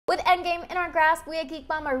Endgame in our grasp, we at Geek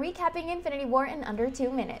Bomb are recapping Infinity War in under 2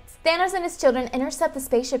 minutes. Thanos and his children intercept the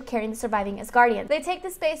spaceship carrying the surviving Asgardians. They take the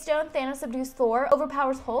Space Stone, Thanos subdues Thor,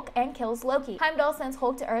 overpowers Hulk, and kills Loki. Heimdall sends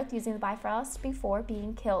Hulk to Earth using the Bifrost before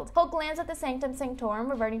being killed. Hulk lands at the Sanctum Sanctorum,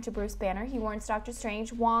 reverting to Bruce Banner. He warns Doctor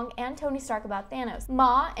Strange, Wong, and Tony Stark about Thanos.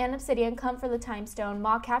 Ma and Obsidian come for the Time Stone.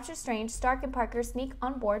 Ma captures Strange, Stark and Parker sneak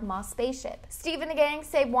on board Ma's spaceship. Steve and the gang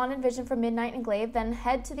save Wanda and Vision from Midnight and Glaive, then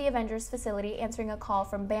head to the Avengers facility, answering a call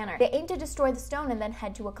from Banner. They aim to destroy the stone and then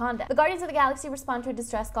head to Wakanda. The Guardians of the Galaxy respond to a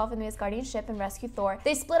distress call from the Asgardian ship and rescue Thor.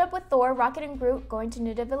 They split up with Thor, Rocket, and Groot going to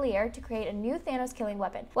Nidavellir to create a new Thanos-killing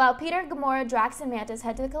weapon, while Peter, Gamora, Drax, and Mantis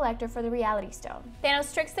head to the Collector for the Reality Stone.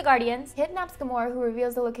 Thanos tricks the Guardians, kidnaps Gamora, who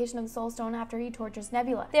reveals the location of the Soul Stone after he tortures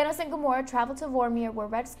Nebula. Thanos and Gamora travel to Vormir, where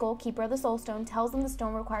Red Skull, keeper of the Soul Stone, tells them the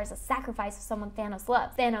stone requires a sacrifice of someone Thanos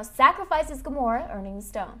loves. Thanos sacrifices Gamora, earning the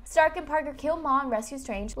stone. Stark and Parker kill Ma and rescue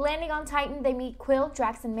Strange. Landing on Titan, they meet Quill,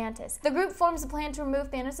 Drax, and Mantis. The group forms a plan to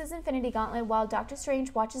remove Thanos' Infinity Gauntlet while Doctor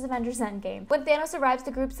Strange watches Avengers Endgame. When Thanos arrives,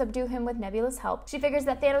 the group subdue him with Nebula's help. She figures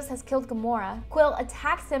that Thanos has killed Gamora. Quill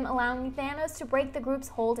attacks him, allowing Thanos to break the group's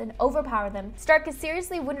hold and overpower them. Stark is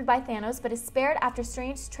seriously wounded by Thanos, but is spared after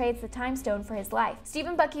Strange trades the Time Stone for his life. Steve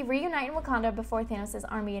and Bucky reunite in Wakanda before Thanos'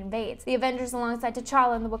 army invades. The Avengers, alongside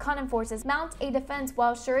T'Challa and the Wakandan forces, mount a defense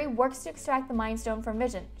while Shuri works to extract the Mind Stone from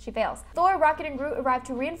Vision. She fails. Thor, Rocket, and Groot arrive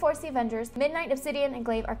to reinforce the Avengers. Midnight, Obsidian, and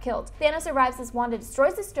Glaive are killed. Thanos arrives as Wanda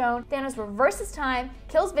destroys the stone. Thanos reverses time,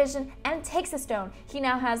 kills Vision, and takes the stone. He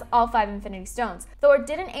now has all 5 Infinity Stones. Thor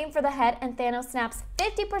didn't aim for the head, and Thanos snaps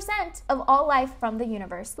 50% of all life from the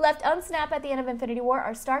universe. Left unsnapped at the end of Infinity War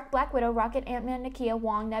are Stark, Black Widow, Rocket, Ant-Man, Nakia,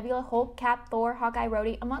 Wong, Nebula, Hulk, Cap, Thor, Hawkeye,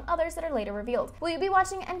 Rhodey, among others that are later revealed. Will you be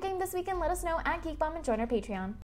watching Endgame this weekend? Let us know at Geek Bomb and join our Patreon.